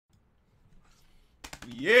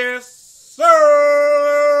Yes, sir.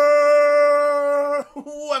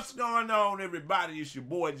 What's going on, everybody? It's your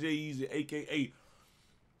boy Jay Easy, aka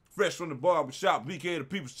Fresh from the Barbershop, BK the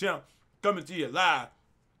People's Champ, coming to you live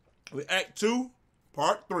with Act 2,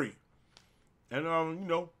 Part 3. And you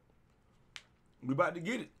know, we about to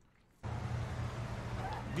get it.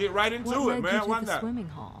 Get right into it, man. Why not? Swimming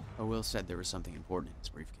hall. Will said there was something important in his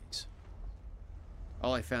briefcase.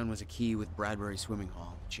 All I found was a key with Bradbury swimming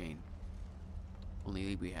hall chain. Only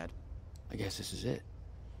lead we had. I guess this is it.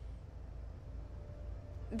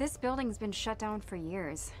 This building's been shut down for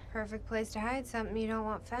years. Perfect place to hide something you don't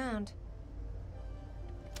want found.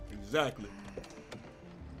 Exactly.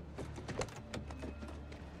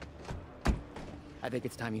 I think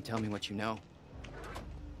it's time you tell me what you know.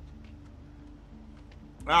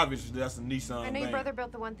 Obviously, that's a Nissan. I know your van. brother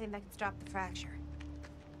built the one thing that can stop the fracture.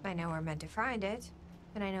 I know we're meant to find it,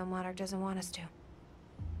 but I know Monarch doesn't want us to.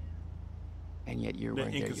 And yet you're That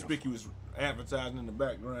wearing their inconspicuous advertising in the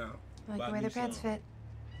background. I like the way their pants fit.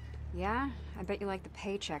 Yeah? I bet you like the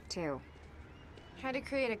paycheck, too. Tried to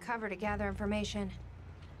create a cover to gather information.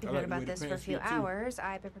 You've known about this for a few hours.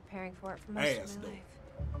 I've been preparing for it for most of my life.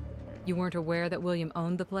 You weren't aware that William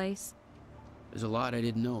owned the place? There's a lot I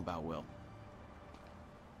didn't know about Will.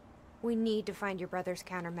 We need to find your brother's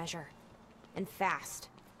countermeasure. And fast.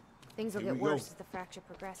 Things will Here get we go. worse as the fracture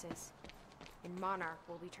progresses. And Monarch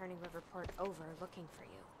will be turning Riverport over looking for you.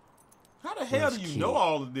 How the hell do you know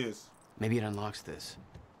all of this? Maybe it unlocks this.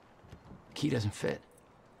 Key doesn't fit.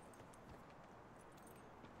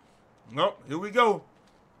 Nope, here we go.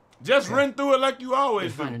 Just run through it like you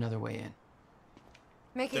always We'll do. find another way in.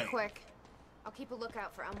 Make it Dang. quick. I'll keep a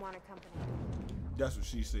lookout for unwanted company. That's what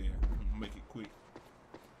she said. Make it quick.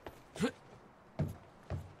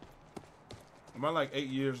 Am I like 8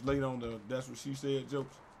 years late on the "that's what she said"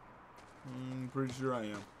 jokes? Pretty sure I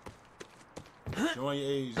am. Showing your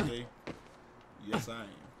age, Jay. Yes, I am.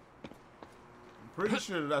 I'm pretty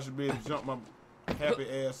sure that I should be able to jump my happy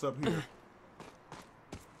ass up here.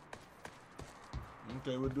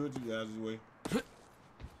 Okay, we'll do it you guys' way.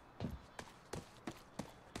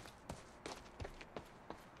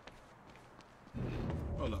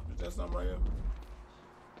 Hold up, is that something right here?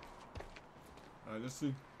 Alright, let's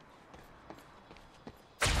see.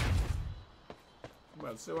 I'm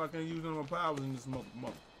about to say why I can't use none of my powers in this mother.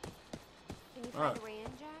 Can you find Alright. a way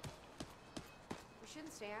in, Jack? We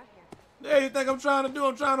shouldn't stay out here. Yeah, you think I'm trying to do?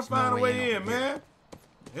 I'm trying to find a no way way in, in, man.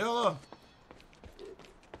 Hell up.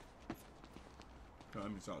 Let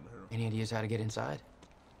me talk to her. Any ideas how to get inside?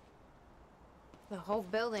 The whole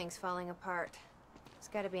building's falling apart. There's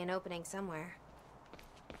got to be an opening somewhere.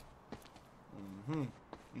 Let me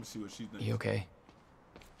see what she thinks. You okay?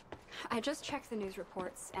 I just checked the news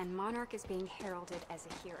reports, and Monarch is being heralded as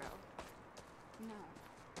a hero. No,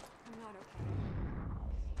 I'm not okay.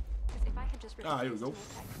 'Cause if I had just Here we refused go. to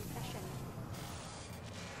make that confession...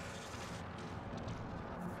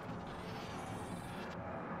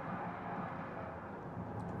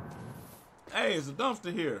 Hey, it's a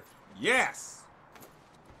dumpster here. Yes.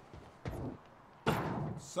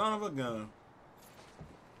 Son of a gun.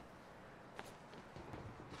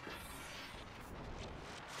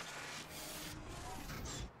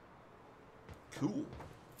 Cool.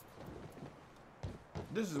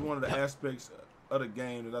 This is one of the aspects of the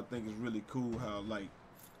game that I think is really cool. How like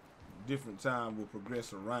different time will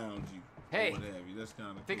progress around you. or Hey, what have you. That's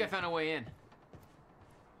kind of. I think I found a way in.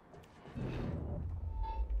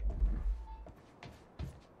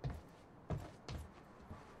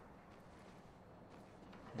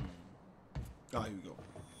 Oh, here we go.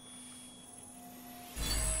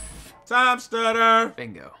 Time stutter.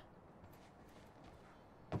 Bingo.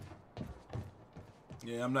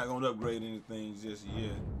 Yeah, I'm not gonna upgrade anything just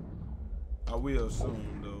yet. I will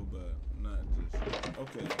soon though, but not just yet.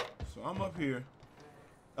 Okay, so I'm up here.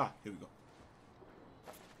 Ah, here we go.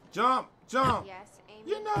 Jump, jump. Yes, Amy.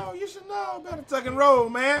 You know, you should know better tuck and roll,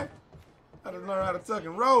 man. I just learn how to tuck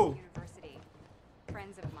and roll. University.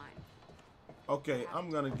 Friends of mine. Okay, I'm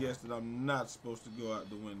gonna guess that I'm not supposed to go out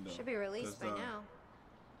the window. Should be released by 'cause, now.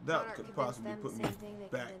 That Monarch could convinced possibly them put the me same thing they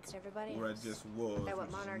back convinced everybody where I else. just was. That what which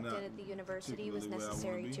is Monarch not did at the university was particularly where I wanna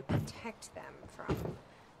necessary be. to protect them from.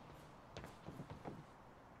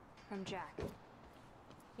 From Jack.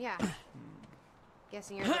 Yeah.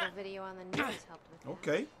 Guessing your little video on the news helped with that.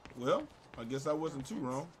 Okay, well, I guess I wasn't too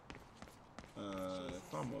wrong.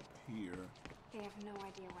 If I'm up here, They have no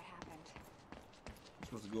idea what happened. I'm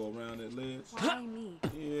supposed to go around that ledge. Why me?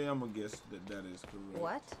 Yeah, I'm gonna guess that that is correct.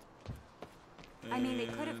 What? I mean, they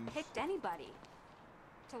could have And picked anybody.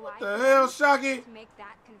 To lie What the to hell, them, Shocky? to make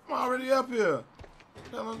that I'm confession. already up here.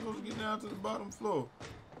 How am I supposed to get down to the bottom floor?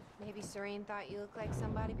 Maybe Serene thought you looked like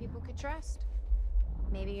somebody people could trust.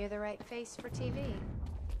 Maybe you're the right face for TV.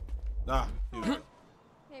 Ah, here we go.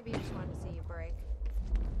 Maybe you just wanted to see you break.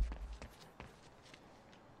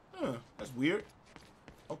 Huh, that's weird.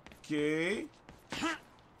 Okay.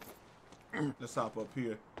 Let's hop up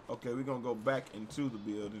here. Okay, we're gonna go back into the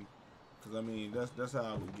building. Cause I mean that's how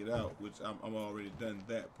I would get out, which I'm already done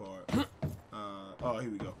that part. Oh,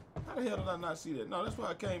 here we go. How the hell did I not see that? No, that's why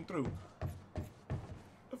I came through.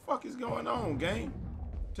 The fuck is going on, game?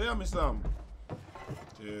 Tell me something.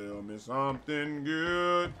 Tell me something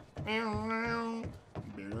good.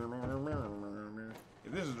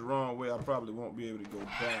 If this is the wrong way, I probably won't be able to go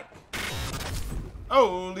back.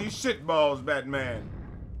 Holy shit balls, Batman.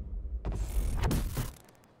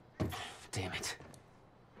 Damn it.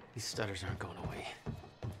 These stutters aren't going away.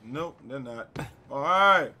 Nope, they're not.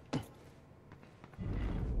 Alright.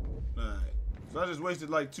 Alright. So I just wasted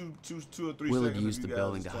like two or three Willard seconds. used the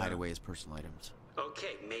building to hide away his personal items.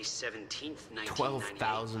 Okay, May 17th,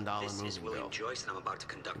 $12,000 This is moving William bill. Joyce, and I'm about to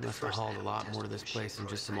conduct You the must have first hauled a animal lot test more to of this the place than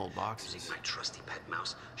machine just some old prototype boxes. using my trusty pet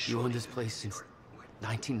mouse. You owned this place since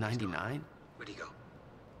 1999? Where'd he go?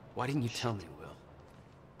 Why didn't you tell me, Will?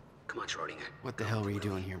 Come on, Schrodinger. What the hell were you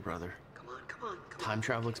doing here, brother? Come on. Time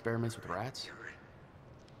travel experiments with rats? You're right.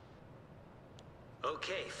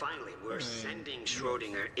 Okay, finally, we're sending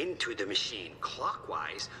Schrodinger into the machine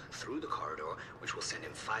clockwise through the corridor, which will send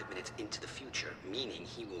him 5 minutes into the future, meaning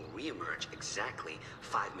he will re-emerge exactly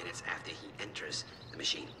 5 minutes after he enters the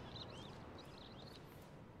machine.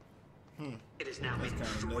 It is now been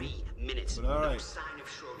 3 minutes. But all No right. sign of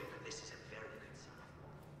Schrodinger. This is a very good sign.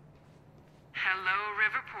 Hello,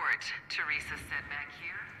 Riverport. Teresa Sedmak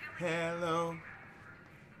here. Hello.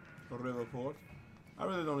 Riverport. I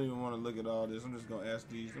really don't even want to look at all this. I'm just gonna ask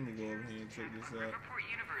these. Let me go over here and check this out. Riverport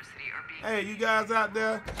University are being Hey, you guys out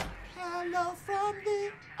there? Hello from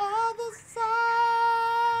the other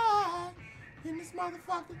side. In this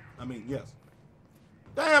motherfucker. I mean, yes.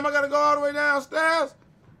 Damn, I gotta go all the way downstairs.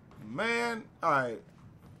 Man, alright.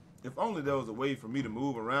 If only there was a way for me to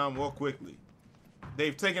move around more quickly.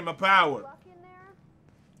 They've taken my power.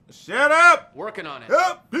 Shut up! Working on it.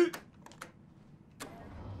 Help me!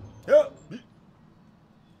 Help me!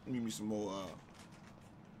 Give me some more,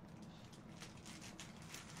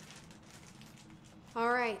 All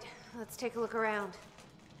right, let's take a look around.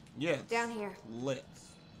 yes. Down here. Let's.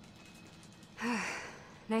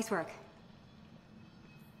 Nice work.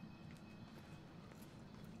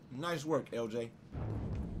 Nice work, LJ.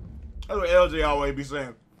 That's what LJ always be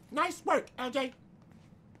saying. Nice work, LJ.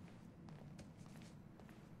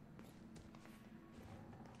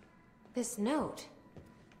 This note.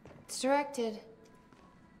 It's directed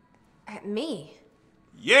at me.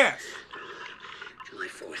 Yes. July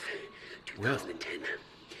 4th, 2010.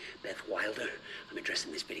 Beth Wilder, I'm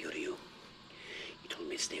addressing this video to you. You told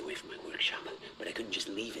me to stay away from my workshop, but I couldn't just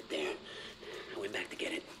leave it there. I went back to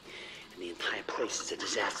get it, and the entire place is a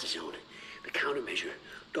disaster zone. The countermeasure,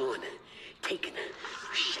 gone, taken.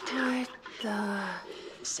 Shit. What the?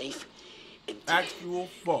 The safe, empty. Actual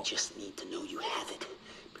fault. Just need to know you have it,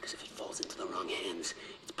 because if it falls into the wrong hands,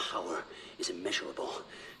 its power is immeasurable.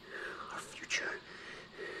 Our future,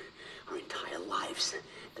 our entire lives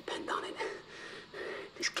depend on it.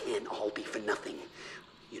 This can't all be for nothing.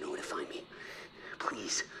 You know where to find me.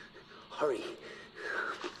 Please, hurry.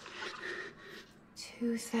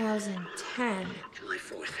 2010. July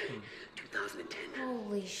 4th, 2010.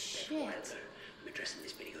 Holy shit. Wilder, I'm addressing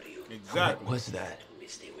this video to you. Exactly. What was that? Told me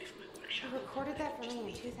to stay away from my workshop. You recorded that for me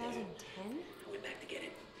in 2010? I went back to get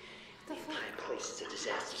it. What the fuck? Entire place is a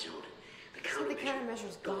disaster zone. The So the countermeasure,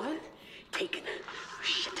 countermeasure's gone? taken.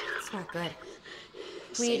 Shit. It's not good.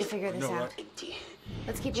 We need to figure this know out. what? Empty.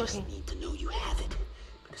 Let's keep Just looking. need to know you have it,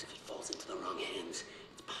 because if it falls into the wrong hands,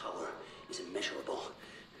 its power is immeasurable.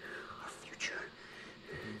 Our future,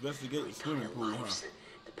 Investigate the swimming pool, huh? lives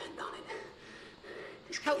depend on it.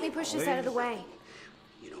 This Help me can't push all this out of the be- way.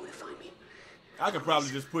 You know where to find me. I could probably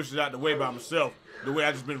just push it out the way by myself. The way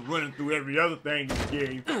I just been running through every other thing in the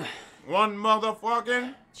game. One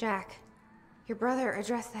motherfucking, Jack, your brother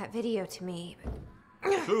addressed that video to me,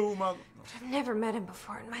 two mother. but I've never met him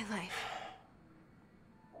before in my life.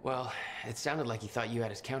 Well, it sounded like he thought you had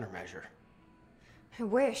his countermeasure. I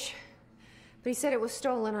wish. But he said it was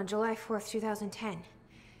stolen on July 4th, 2010.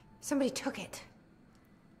 Somebody took it.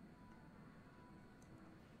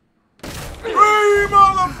 Three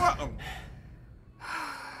motherfucker.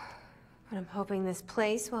 But I'm hoping this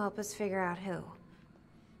place will help us figure out who.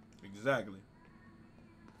 Exactly.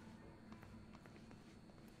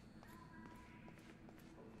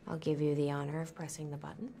 I'll give you the honor of pressing the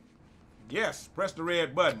button. Yes, press the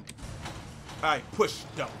red button. I push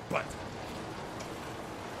the button.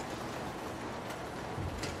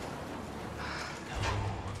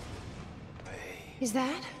 Is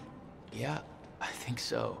that? Yeah, I think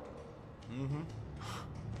so. Mm-hmm.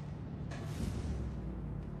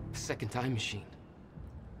 Second time machine.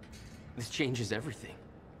 This changes everything.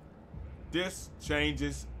 This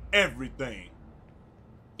changes everything.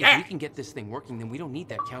 If we can get this thing working, then we don't need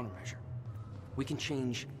that countermeasure. We can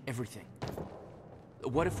change everything.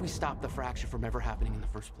 What if we stop the fracture from ever happening in the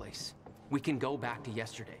first place? We can go back to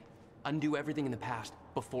yesterday, undo everything in the past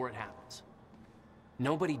before it happens.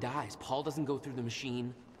 Nobody dies. Paul doesn't go through the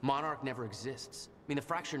machine. Monarch never exists. I mean, the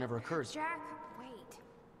fracture never occurs. Jack, wait.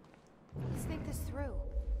 Let's think this through.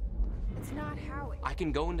 It's not how it... I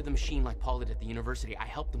can go into the machine like Paul did at the university. I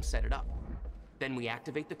helped them set it up. Then we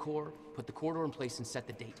activate the core, put the corridor in place, and set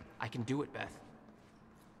the date. I can do it, Beth.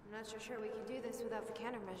 I'm not so sure we can do this without the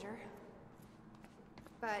countermeasure.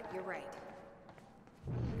 But you're right.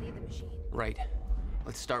 We need the machine. Right.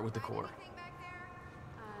 Let's start with the core. Anything back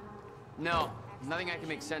there? No, nothing I can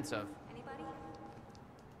make sense of. Anybody?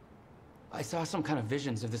 I saw some kind of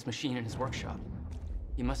visions of this machine in his workshop.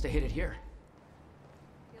 He must have hid it here.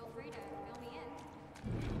 Feel free to fill me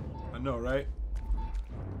in. I know, right?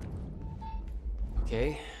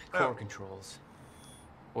 Okay, core controls.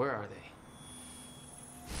 Where are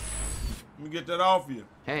they? Let me get that off you.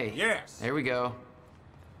 Hey. Yes. There we go.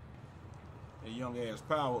 A young ass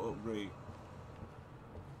power upgrade.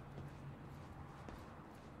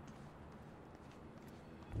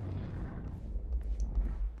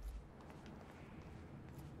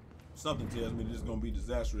 Something tells me this is gonna be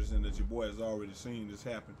disastrous and that your boy has already seen this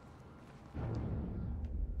happen.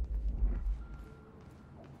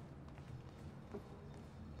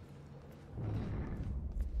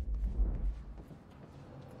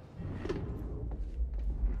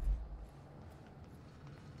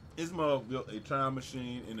 This mug built a time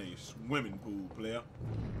machine in a swimming pool, player.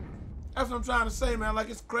 That's what I'm trying to say, man. Like,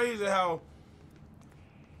 it's crazy how...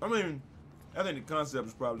 I mean, I think the concept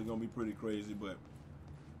is probably going to be pretty crazy, but,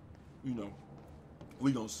 you know,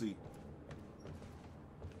 we going to see.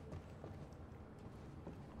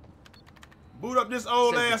 Boot up this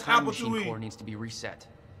old-ass Apple IIe. The core needs to be reset.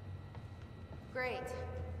 Great.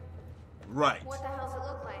 Right. What the hell does it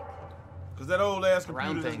look like? Because that old-ass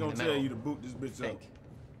Round computer is thing going in to the tell middle. you to boot this bitch up.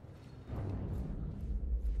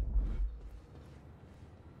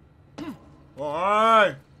 All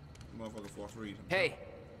right. Motherfucker force read him. Hey,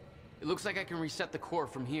 it looks like I can reset the core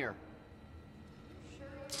from here.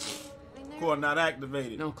 Core not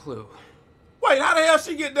activated. No clue. Wait, how the hell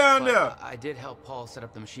she get down But there? I did help Paul set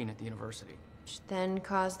up the machine at the university. Which then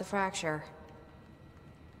caused the fracture.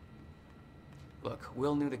 Look,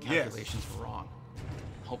 Will knew the calculations were wrong.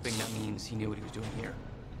 Hoping that means he knew what he was doing here.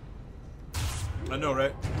 I know,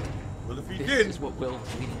 right? Well, if he This didn't, is what Will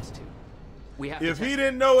was leading us to. We have if to he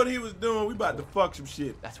didn't know what he was doing, we about to fuck some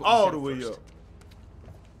shit. That's what we all said the way first. up.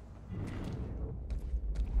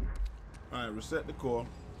 All right, reset the core.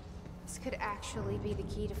 This could actually be the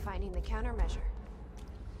key to finding the countermeasure.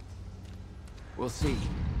 We'll see.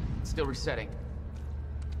 Still resetting.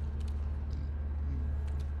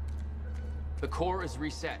 The core is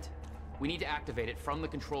reset. We need to activate it from the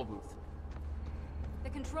control booth.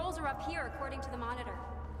 The controls are up here, according to the monitor.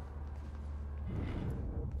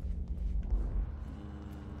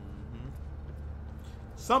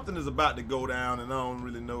 Something is about to go down, and I don't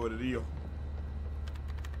really know what it is.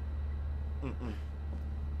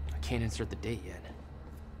 I can't insert the date yet.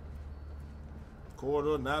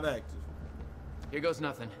 Corridor not active. Here goes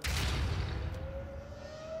nothing.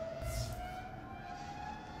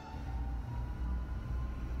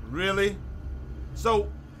 Really?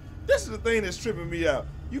 So, this is the thing that's tripping me out.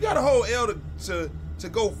 You got to hold L to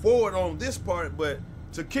go forward on this part, but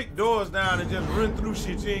to kick doors down and just run through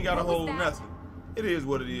shit, you ain't got to hold nothing. It is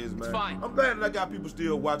what it is, man. It's fine. I'm glad that I got people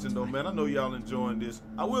still watching, though, man. I know y'all enjoying this.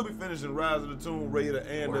 I will be finishing Rise of the Tomb Raider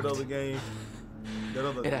and that other game. That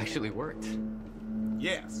other. It actually worked.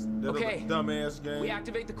 Yes. That Okay. other dumbass game. We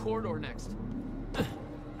activate the corridor next. Okay,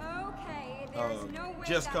 there's no way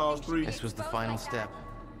Just that Cause thing should 3. be This was the exposed final like that. step.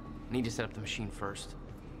 Need to set up the machine first.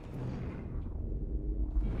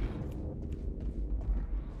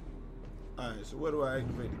 Alright, so where do I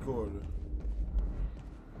activate the corridor?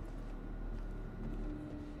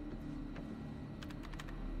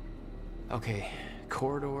 Okay,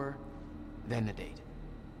 corridor, then the date.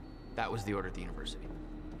 That was the order at the university.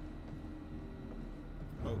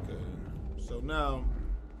 Okay. So now,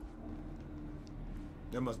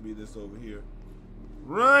 there must be this over here.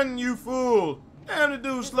 Run, you fool! Damn, the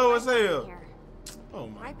dude's slow as hell. Here. Oh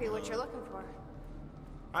my Might be what God. you're looking for.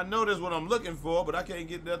 I know that's what I'm looking for, but I can't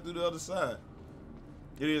get that through the other side.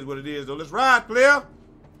 It is what it is, though. Let's ride, player.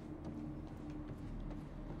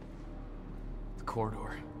 The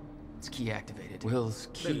corridor. It's key activated. Will's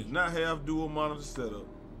key. They did not have dual monitor setup.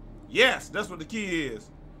 Yes, that's what the key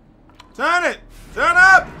is. Turn it! Turn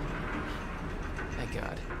up! Thank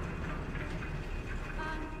God.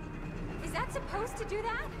 Is that supposed to do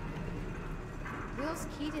that? Will's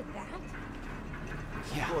key did that?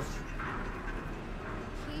 Yeah. Of course.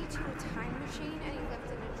 Key to a time machine and he left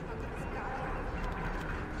it in the trunk of his goddamn.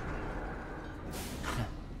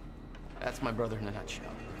 That's my brother in a nutshell.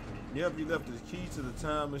 Yep, he left his key to the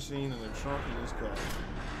time machine in the trunk of his car.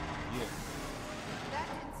 Yeah. That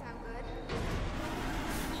didn't sound good.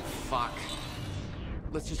 Fuck.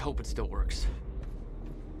 Let's just hope it still works.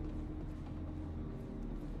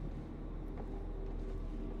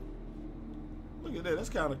 Look at that. That's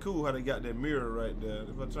kind of cool how they got that mirror right there.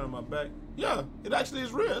 If I turn my back, yeah, it actually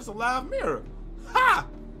is real. It's a live mirror. Ha!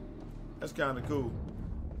 That's kind of cool.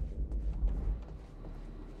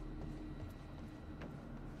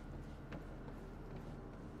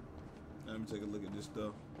 Let me take a look at this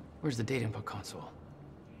stuff. Where's the data input console?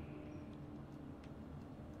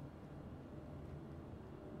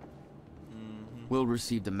 Will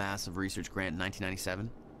received a massive research grant in 1997.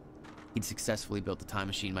 He'd successfully built the time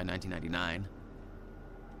machine by 1999.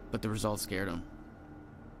 But the results scared him.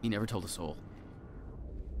 He never told a soul.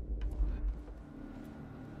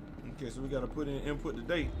 Okay, so we gotta put in input the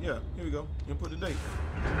date. Yeah, here we go. Input the date.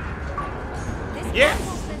 This Yes!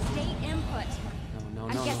 console says date input. No,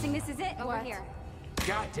 I'm guessing this is it over What? here.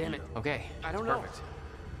 God damn it. Okay, I don't it's know. perfect.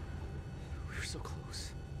 We were so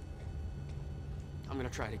close. I'm gonna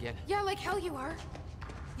try it again. Yeah, like hell you are.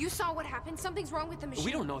 You saw what happened. Something's wrong with the machine.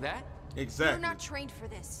 We don't know that. Exactly. You're not trained for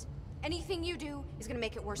this. Anything you do is gonna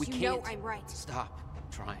make it worse. We You can't. know I'm right. Stop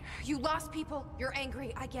trying. You lost people. You're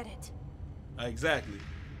angry. I get it. Exactly.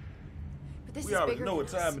 But this We is already bigger know than what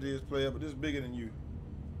time us. it is, player, but this is bigger than you.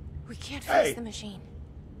 We can't Hey. fix the machine.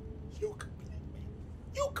 You complete me.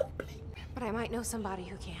 You complete me. But I might know somebody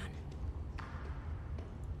who can.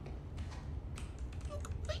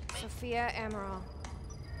 Sophia Amaral.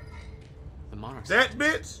 The Monarchs. That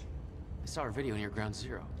bitch? I saw her video near Ground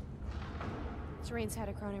Zero. Serene's head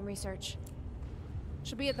of Cronin Research.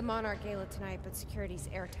 She'll be at the Monarch Gala tonight, but security's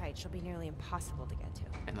airtight. She'll be nearly impossible to get to.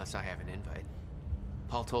 Unless I have an invite.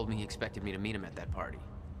 Paul told me he expected me to meet him at that party.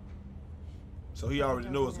 So he already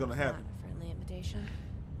knows what's gonna happen. Not a friendly invitation.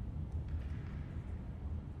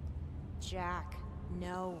 Jack,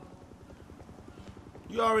 no.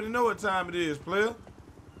 You already know what time it is, player.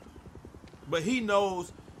 But he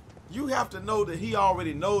knows, you have to know that he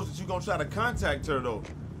already knows that you're gonna try to contact her though.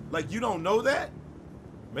 Like, you don't know that?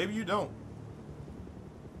 Maybe you don't.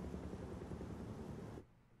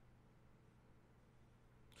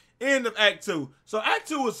 End of Act 2. So Act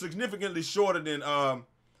 2 was significantly shorter than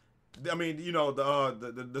I mean, you know,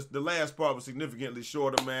 the last part was significantly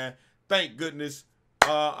shorter, man. Thank goodness.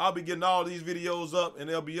 I'll be getting all these videos up, and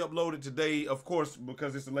they'll be uploaded today, of course,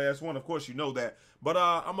 because it's the last one. Of course, you know that. But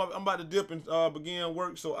I'm about to dip and begin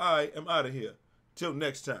work, so I am out of here. Till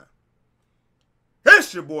next time.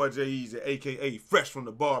 It's your boy Jay Easy, a.k.a. Fresh from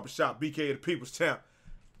the Barbershop, BK the People's Champ.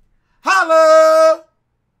 Holla!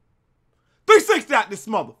 360 out this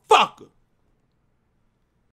motherfucker.